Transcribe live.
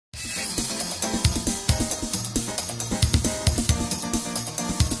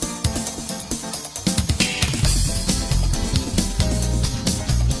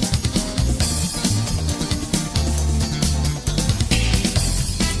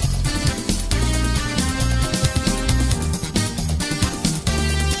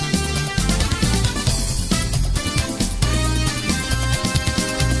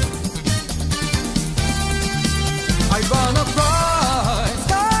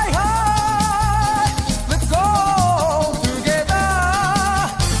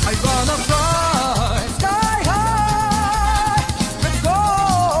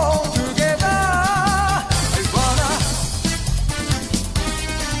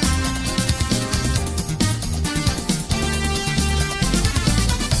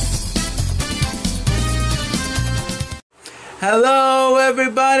Hello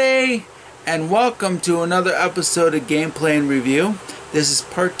everybody, and welcome to another episode of Gameplay and Review. This is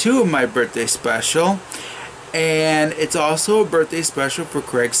part 2 of my birthday special, and it's also a birthday special for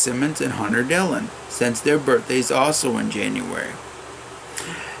Craig Simmons and Hunter Dillon, since their birthday's also in January.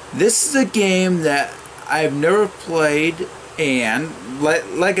 This is a game that I've never played, and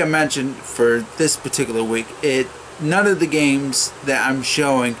like I mentioned for this particular week, none of the games that I'm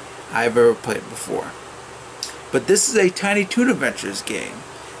showing I've ever played before. But this is a Tiny Toon Adventures game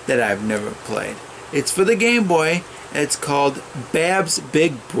that I've never played. It's for the Game Boy, and it's called Bab's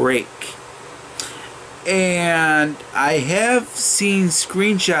Big Break. And I have seen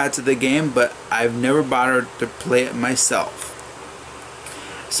screenshots of the game, but I've never bothered to play it myself.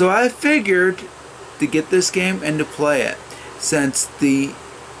 So I figured to get this game and to play it, since the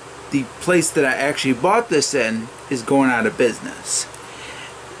place that I actually bought this in is going out of business.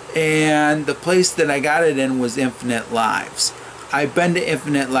 And the place that I got it in was Infinite Lives. I've been to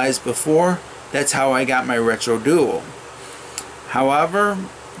Infinite Lives before. That's how I got my Retro Duo. However,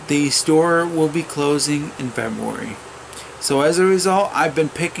 the store will be closing in February. So as a result, I've been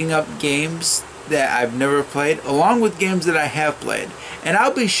picking up games that I've never played, along with games that I have played. And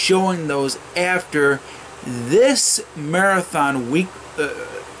I'll be showing those after this marathon week,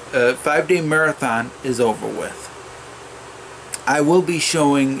 5-day marathon is over with. I will be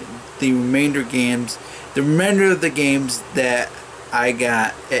showing the remainder of the games that I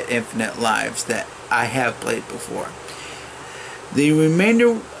got at Infinite Lives that I have played before. The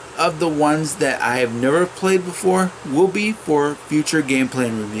remainder of the ones that I have never played before will be for future gameplay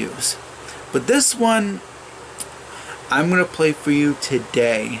and reviews. But this one, I'm going to play for you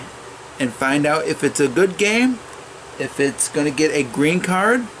today and find out if it's a good game, if it's going to get a green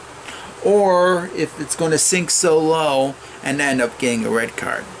card, or if it's going to sink so low and end up getting a red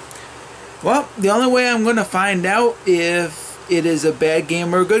card. Well, the only way I'm going to find out if it is a bad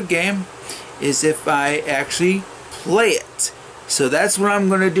game or a good game is if I actually play it. So that's what I'm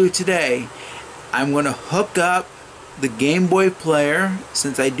going to do today. I'm going to hook up the Game Boy player,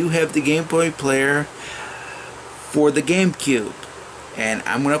 since I do have the Game Boy player for the GameCube. And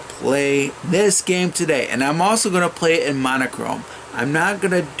I'm going to play this game today. And I'm also going to play it in monochrome. I'm not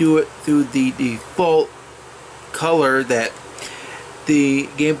going to do it through the default color that the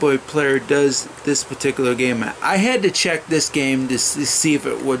Game Boy player does this particular game at. I had to check this game to see if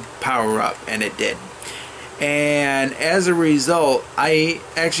it would power up, and it did. And as a result, I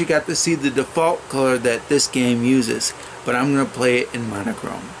actually got to see the default color that this game uses, but I'm going to play it in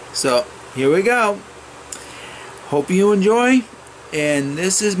monochrome. So here we go. Hope you enjoy, and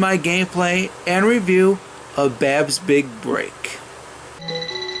this is my gameplay and review of Bab's Big Break.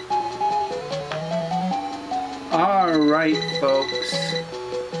 Alright folks,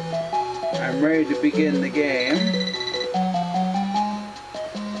 I'm ready to begin the game.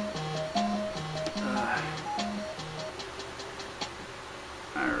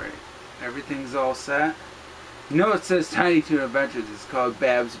 Alright, everything's all set. You know it says Tiny Toon Adventures, it's called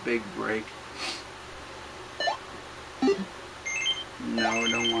Bab's Big Break. No,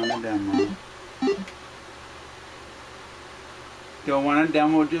 don't want a demo. Don't want a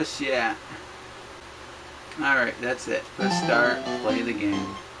demo just yet. Alright, that's it. Let's start, play the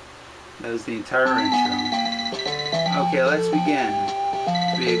game. That was the entire intro. Okay, let's begin.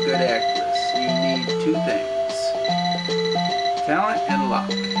 To be a good actress, you need 2 things. Talent and luck.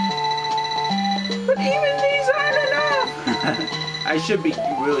 But even these aren't enough! I should be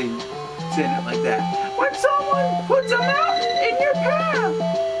really saying it like that. When someone puts a mountain in your path!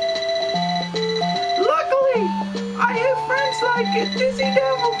 Luckily, I have friends like a Dizzy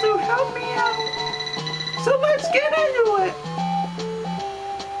Devil to help me out. So let's get into it!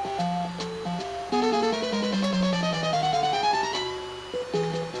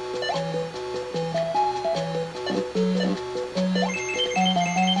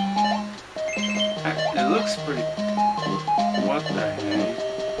 It looks pretty... What the heck?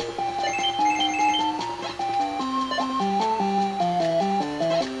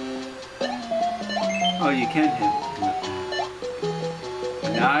 Oh, you can hit him with that.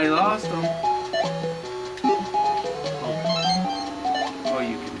 But now I lost him.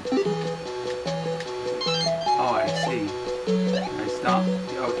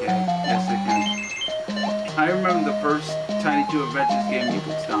 I remember the first Tiny Toon Adventures game you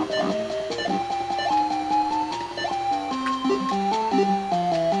could stomp on.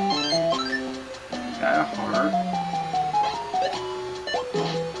 Got a heart. Whoa.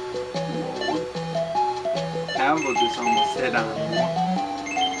 Apple just almost hit on me.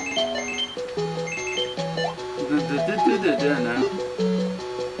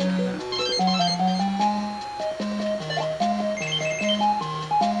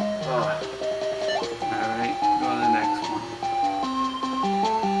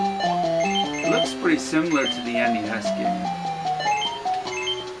 looks pretty similar to the NES game.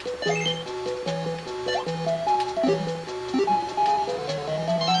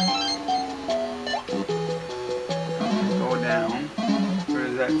 Go down. Where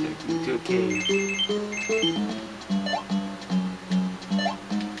does that take me? To a cave.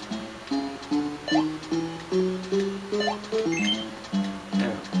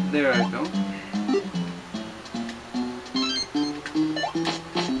 There I go.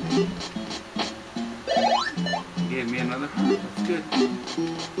 Gave me another heart. That's good.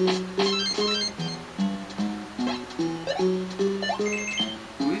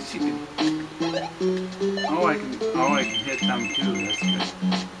 At least you can. Oh, I can hit them too. That's good.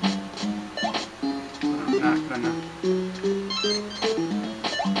 But I'm not gonna.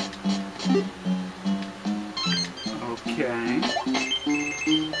 Okay.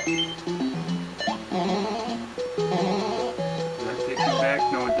 Does that take me back?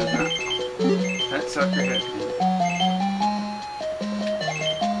 No, it does not. That sucker hit me.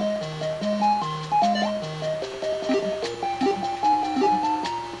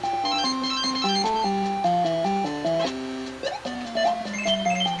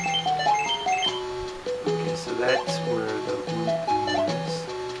 Okay, so that's where the loop is.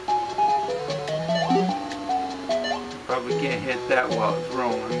 Probably can't hit that while it's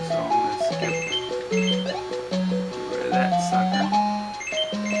rolling, so I'm gonna skip it. Get rid of that sucker.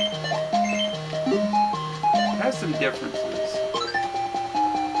 It has some differences.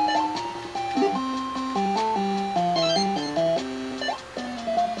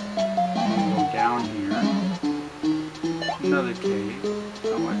 I'm gonna go down here. Another cave.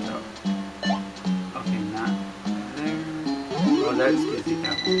 Oh, watch out. Okay, not there. Oh, that's Dizzy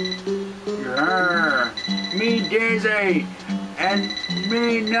Devil. Grrr. Me, Dizzy, and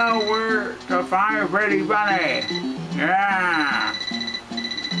me know where to find Pretty Bunny. Yeah.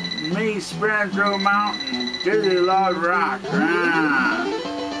 Me spread through mountains. Dizzy loves rock. Yeah.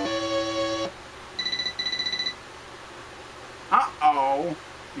 Uh-oh.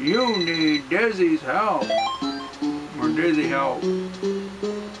 You need Dizzy's help. Or Dizzy help.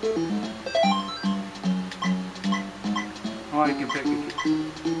 Oh, I can pick it.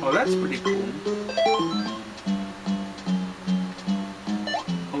 Oh, that's pretty cool.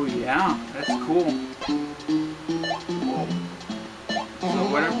 Oh, yeah, that's cool. Whoa. So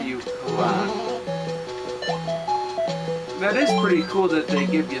whatever you collect. That is pretty cool that they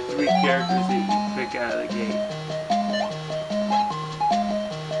give you 3 characters that you can pick out of the gate.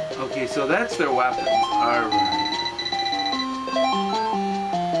 Okay, so that's their weapons. Alright.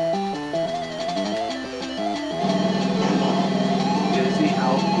 Dizzy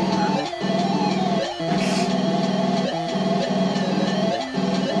help here.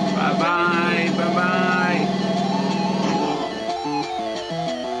 Bye-bye, bye-bye.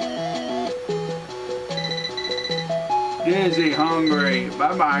 Dizzy hungry.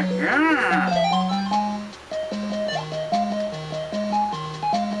 Bye-bye. Yeah.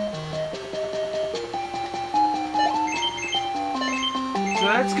 So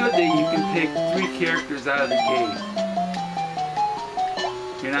that's good that you can pick 3 characters out of the gate.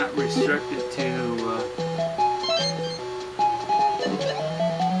 You're not restricted to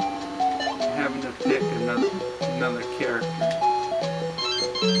having to pick another character.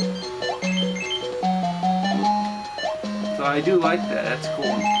 So I do like that. That's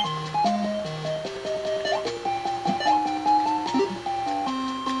cool.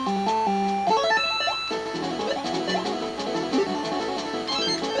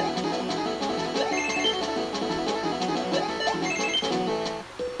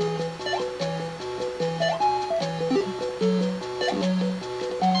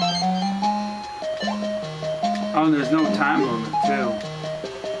 Oh, and there's no time limit too.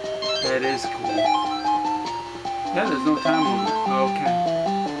 That is cool. Yeah, there's no time limit. Okay.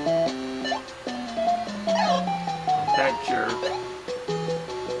 That jerk.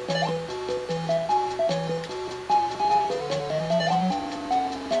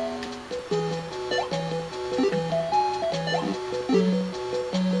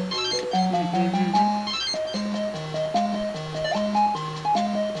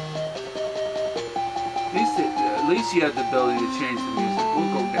 At least you have the ability to change the music. We'll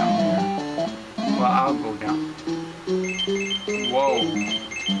go down here. Well, I'll go down. Whoa.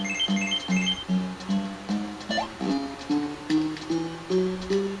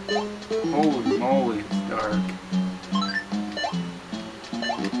 Holy moly, it's dark.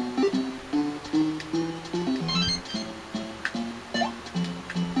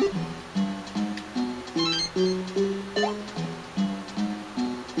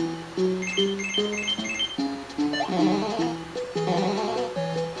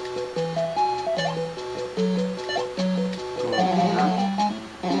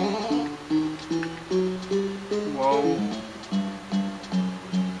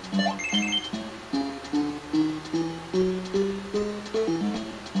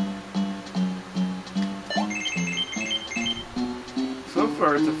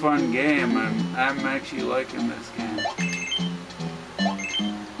 far, it's a fun game. I'm actually liking this game.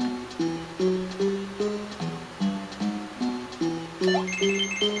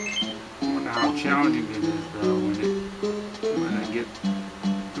 I wonder how challenging it is though when I get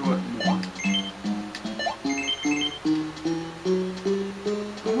through it more.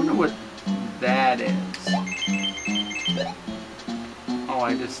 I wonder what that is. Oh,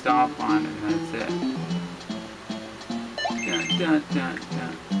 I just stomp on it and that's it. Dun, dun, dun,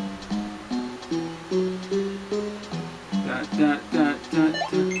 dun. Dun, dun, dun, dun,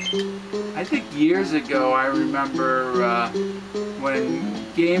 dun. I think years ago I remember when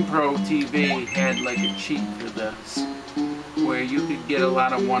GamePro TV had like a cheat for this where you could get a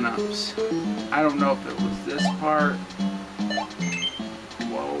lot of one-ups. I don't know if it was this part.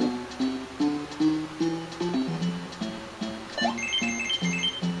 Whoa.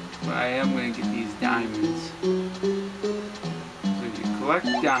 But I am going to get these diamonds. So you collect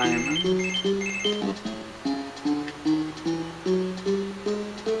diamonds.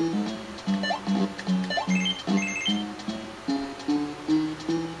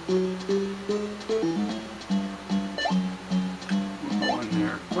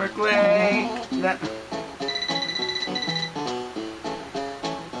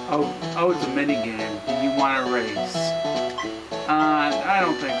 Oh, it's a mini game. Do you want to race? I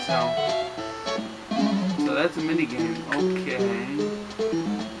don't think so. So that's a mini game. Okay.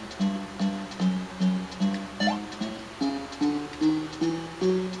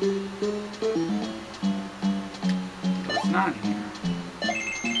 So it's not here.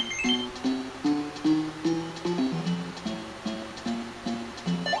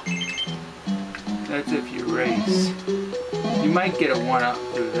 That's if you race. You might get a one-up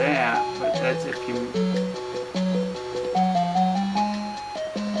through that, but that's if you...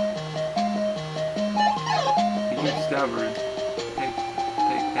 You're stubborn. Take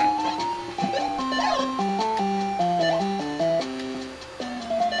that.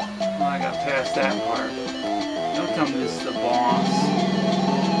 Well, I got past that part. Don't tell me this is the boss.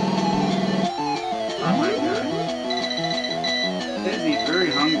 Oh my god. Dizzy, very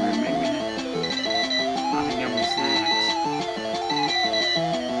hungry. Maybe I'll give me snacks.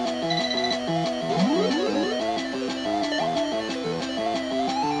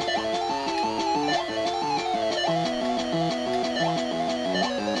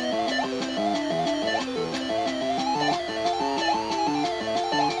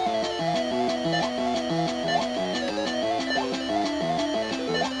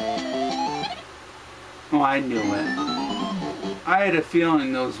 Oh, I knew it. I had a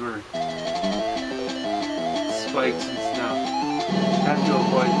feeling those were spikes and stuff. Have to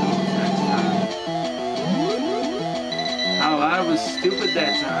avoid those next time. Oh, I was stupid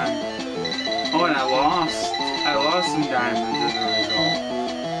that time. Oh, and I lost some diamonds as a result.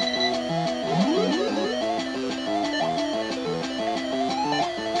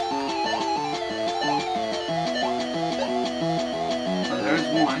 Oh, there's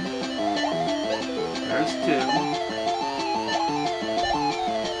one. There's two.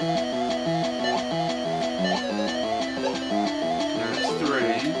 There's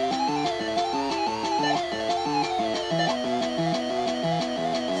three.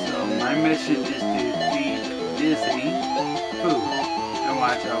 So my mission is to feed Dizzy food. And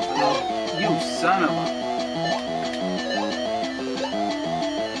watch out for those. You son of a...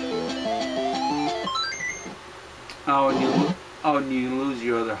 Oh, and you lose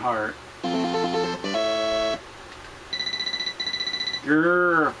your other heart.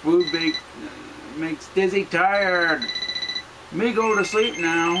 Grrr, food makes Dizzy tired. Me go to sleep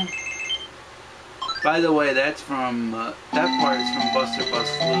now. By the way, that's from, that part is from Buster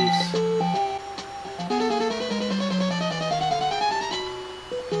Bust Loose.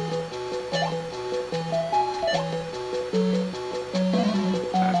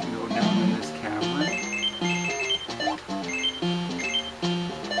 I have to go down in this cavern.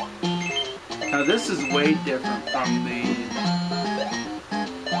 Now this is way different from the...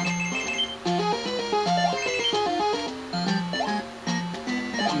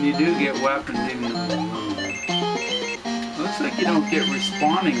 You do get weapons even though they're moving. Looks like you don't get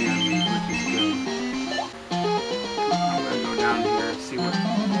respawning enemies, which is good. I'm gonna go down here and see what's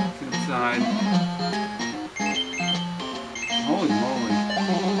inside. Holy moly.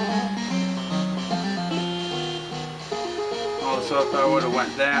 Oh, so if I would have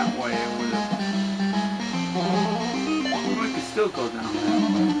went that way, it would have... Well, we could still go down that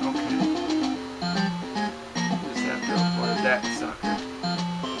way. Okay. Just have to avoid that sucker.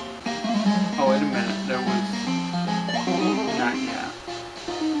 Oh, wait a minute, there was... Not yet.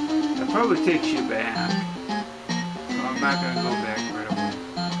 That probably takes you back. So I'm not going to go back right away.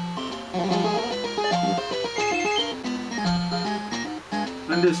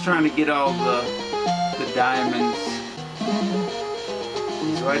 I'm just trying to get all the diamonds.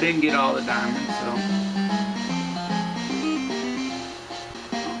 So I didn't get all the diamonds, so.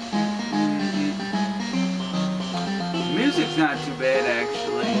 The music's not too bad,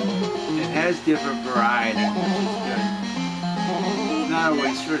 actually. It has different variety, which is good. It's not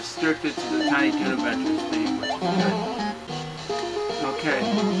always restricted to the Tiny Toon Adventures theme, which is good. Okay,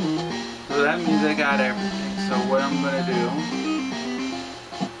 so that means I got everything. So what I'm going to do,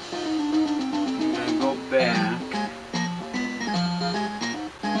 I'm going to go back.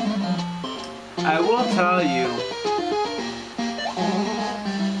 I will tell you,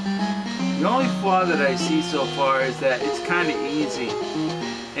 the only flaw that I see so far is that it's kind of easy.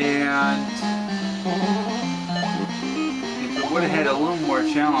 And if it would have had a little more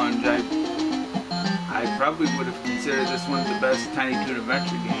challenge, I probably would have considered this one the best Tiny Toon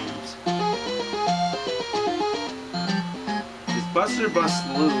Adventure games. Because Butler Bust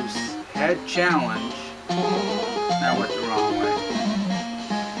Loose had challenge. I went the wrong way.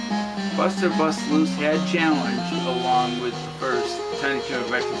 Butler Bust Loose had challenge along with the first Tiny Toon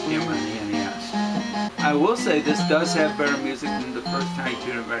Adventures game on the NES. I will say this does have better music than the first Tiny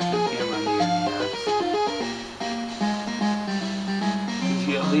Toon Adventures game on the NES. Because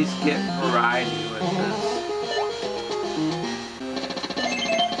you at least get variety with this.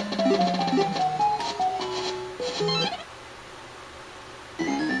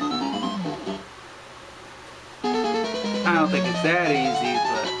 I don't think it's that easy,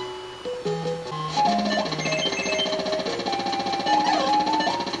 but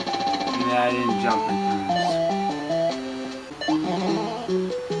yeah, I didn't jump in times.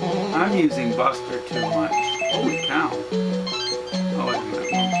 I'm using Buster too much. Holy cow. Oh, wait a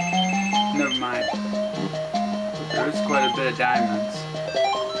minute. Never mind. There is quite a bit of diamonds.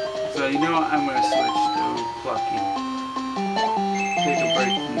 So you know what? I'm going to switch to Plucky. Take a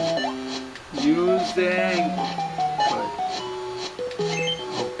break from using...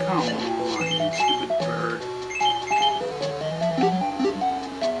 Oh, come on, you stupid bird.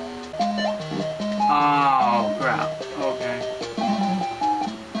 Oh, crap. Okay.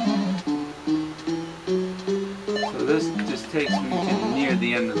 So this just takes me to near the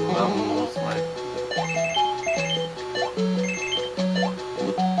end of the level, most likely.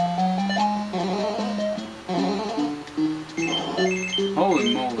 Holy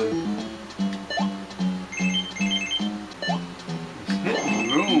moly. These hidden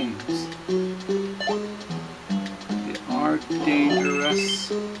rooms. They are dangerous.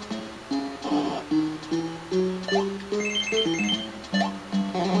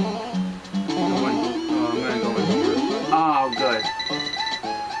 Oh, good.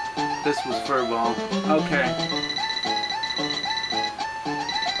 This was furball. Okay.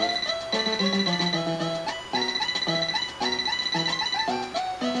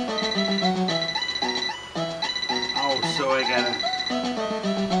 Oh, so I gotta...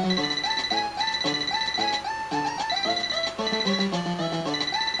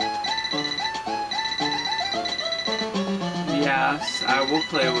 Yes, I will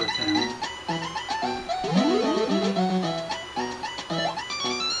play with him.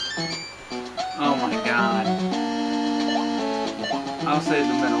 Oh my god. I'll say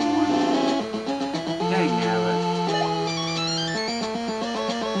the middle one. Dang nabbit.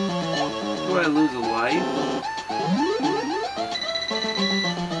 Do I lose a life?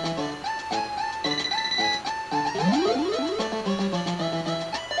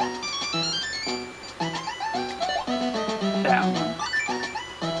 That one.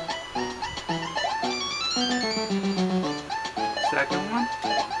 Second one?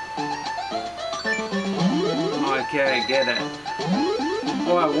 Okay, I get it.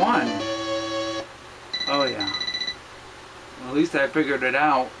 Oh, I won. Oh, yeah. Well, at least I figured it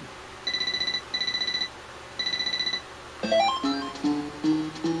out.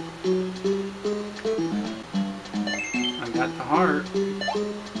 I got the heart.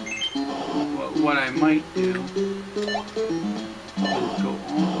 What I might do is go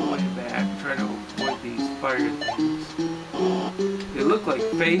all the way back, try to avoid these fire things. They look like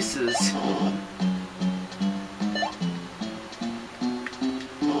faces.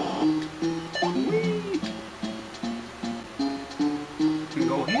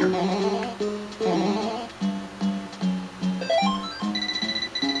 Go here.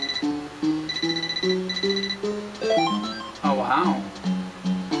 Oh wow.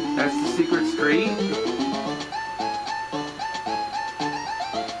 That's the secret street?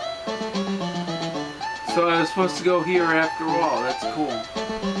 So I was supposed to go here after all. That's cool.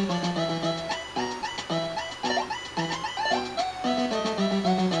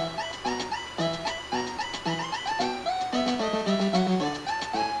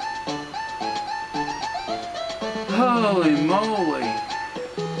 moly.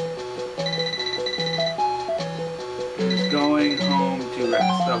 He's going home to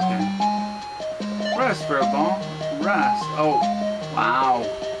rest. Okay. Rest for a ball. Rest. Oh, wow.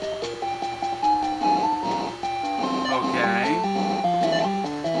 Okay.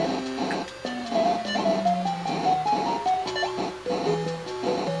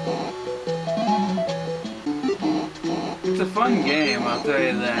 It's a fun game, I'll tell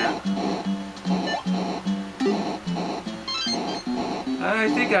you that. I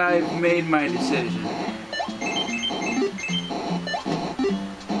think I've made my decision.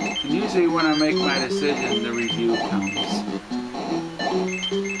 And usually when I make my decision, the review comes.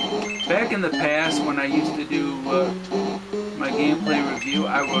 Back in the past, when I used to do my gameplay review,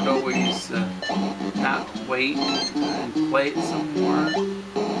 I would always not wait and play it some more,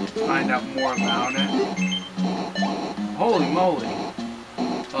 find out more about it. Holy moly!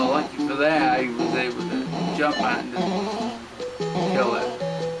 Well, lucky for that, I was able to jump on it and kill it.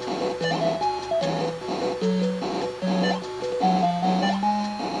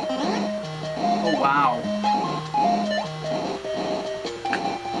 Oh wow!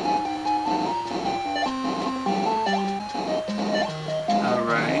 All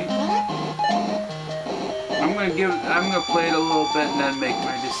right. I'm gonna play it a little bit and then make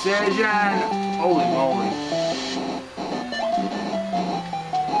my decision. Holy moly!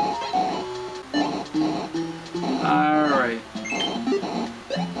 Alright.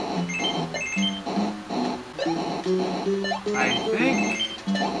 I think...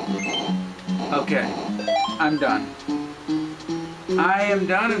 Okay. I'm done. I am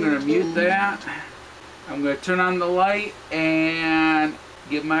done. I'm going to mute that. I'm going to turn on the light and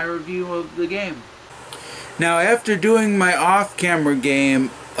give my review of the game. Now, after doing my off-camera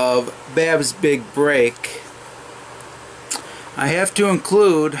game of Bab's Big Break, I have to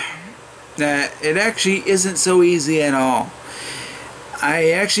include that it actually isn't so easy at all.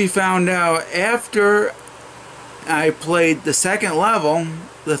 I actually found out after I played the second level,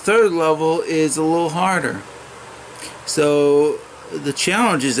 the third level is a little harder. So the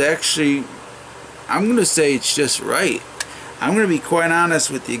challenge is actually, I'm going to say it's just right. I'm going to be quite honest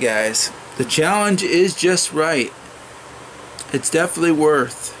with you guys. The challenge is just right. It's definitely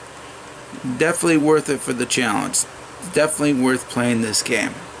worth it for the challenge. It's definitely worth playing this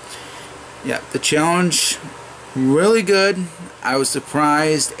game. Yeah, the challenge, really good. I was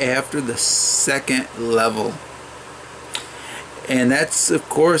surprised after the second level. And that's, of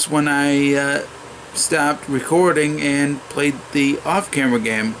course, when I stopped recording and played the off-camera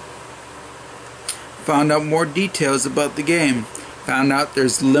game. Found out more details about the game. Found out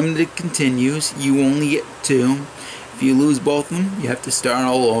there's limited continues. You only get 2. If you lose both of them, you have to start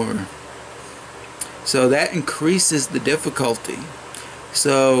all over. So that increases the difficulty.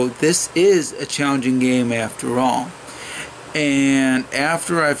 So this is a challenging game after all. And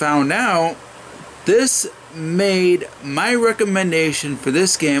after I found out, this made my recommendation for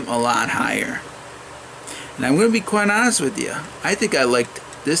this game a lot higher. And I'm going to be quite honest with you. I think I liked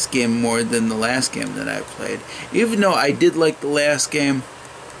this game more than the last game that I played. Even though I did like the last game,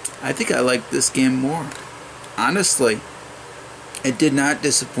 I think I liked this game more. Honestly, it did not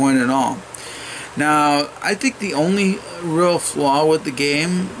disappoint at all. Now, I think the only real flaw with the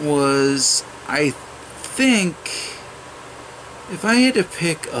game was, I think, if I had to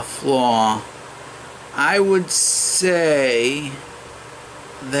pick a flaw, I would say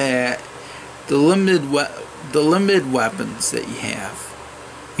that the limited weapons that you have.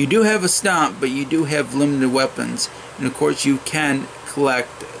 You do have a stomp, but you do have limited weapons, and of course you can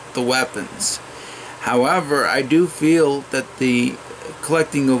collect the weapons. However, I do feel that the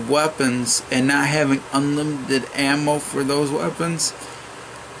collecting of weapons and not having unlimited ammo for those weapons,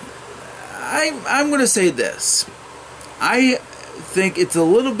 I'm going to say this. I think it's a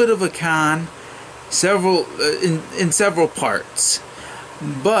little bit of a con in several parts.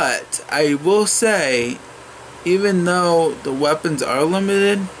 But I will say, even though the weapons are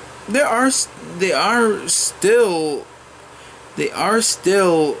limited, they are still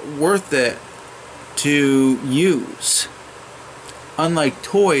worth it to use. Unlike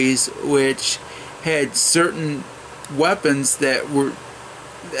toys, which had certain weapons that were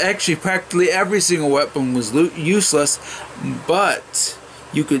actually practically every single weapon was useless, but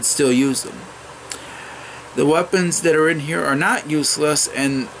you could still use them. The weapons that are in here are not useless,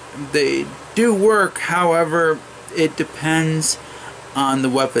 and they do work. However, it depends on the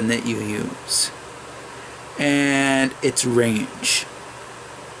weapon that you use and its range.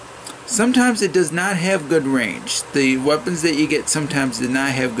 Sometimes it does not have good range. The weapons that you get sometimes do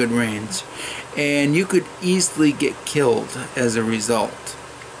not have good range, and you could easily get killed as a result.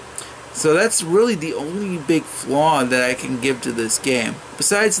 So that's really the only big flaw that I can give to this game.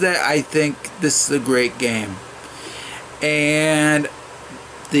 Besides that, I think this is a great game. And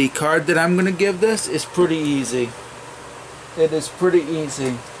the card that I'm going to give this is pretty easy. It is pretty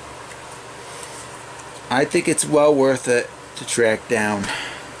easy. I think it's well worth it to track down.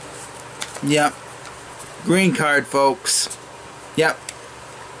 Yep. Green card, folks. Yep.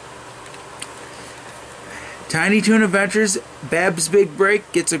 Tiny Toon Adventures, Bab's Big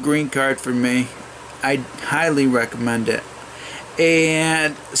Break gets a green card for me. I highly recommend it.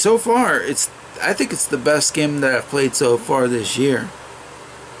 And so far, I think it's the best game that I've played so far this year.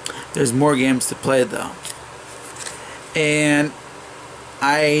 There's more games to play though. And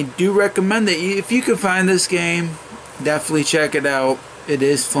I do recommend that if you can find this game, definitely check it out. It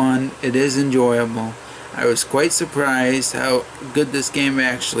is fun. It is enjoyable. I was quite surprised how good this game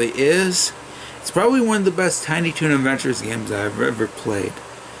actually is. It's probably one of the best Tiny Toon Adventures games I've ever played.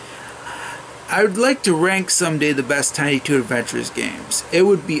 I would like to rank someday the best Tiny Toon Adventures games. It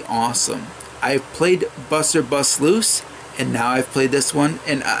would be awesome. I've played Buster Bust Loose, and now I've played this one,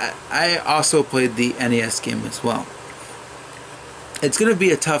 and I also played the NES game as well. It's going to be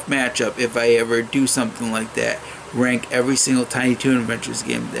a tough matchup if I ever do something like that. Rank every single Tiny Toon Adventures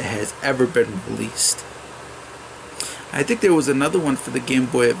game that has ever been released. I think there was another one for the Game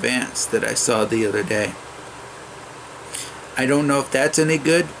Boy Advance that I saw the other day. I don't know if that's any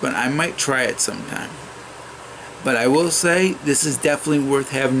good, but I might try it sometime. But I will say, this is definitely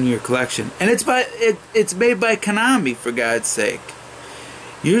worth having in your collection. And it's made by Konami, for God's sake.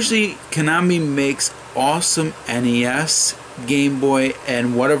 Usually, Konami makes awesome NES, Game Boy,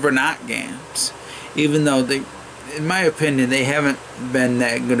 and whatever not games. Even though they, in my opinion, they haven't been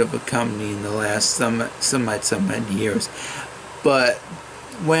that good of a company in the last some years. But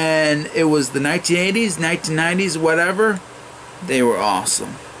when it was the 1980s, 1990s, whatever, they were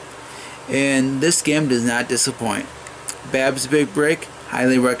awesome. And this game does not disappoint. Bab's Big Break,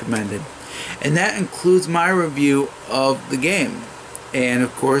 highly recommended. And that includes my review of the game. And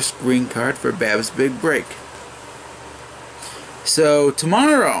of course, green card for Bab's Big Break. So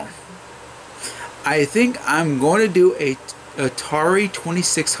tomorrow, I think I'm going to do a Atari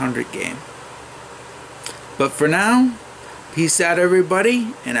 2600 game. But for now, peace out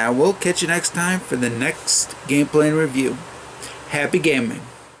everybody, and I will catch you next time for the next gameplay and review. Happy gaming.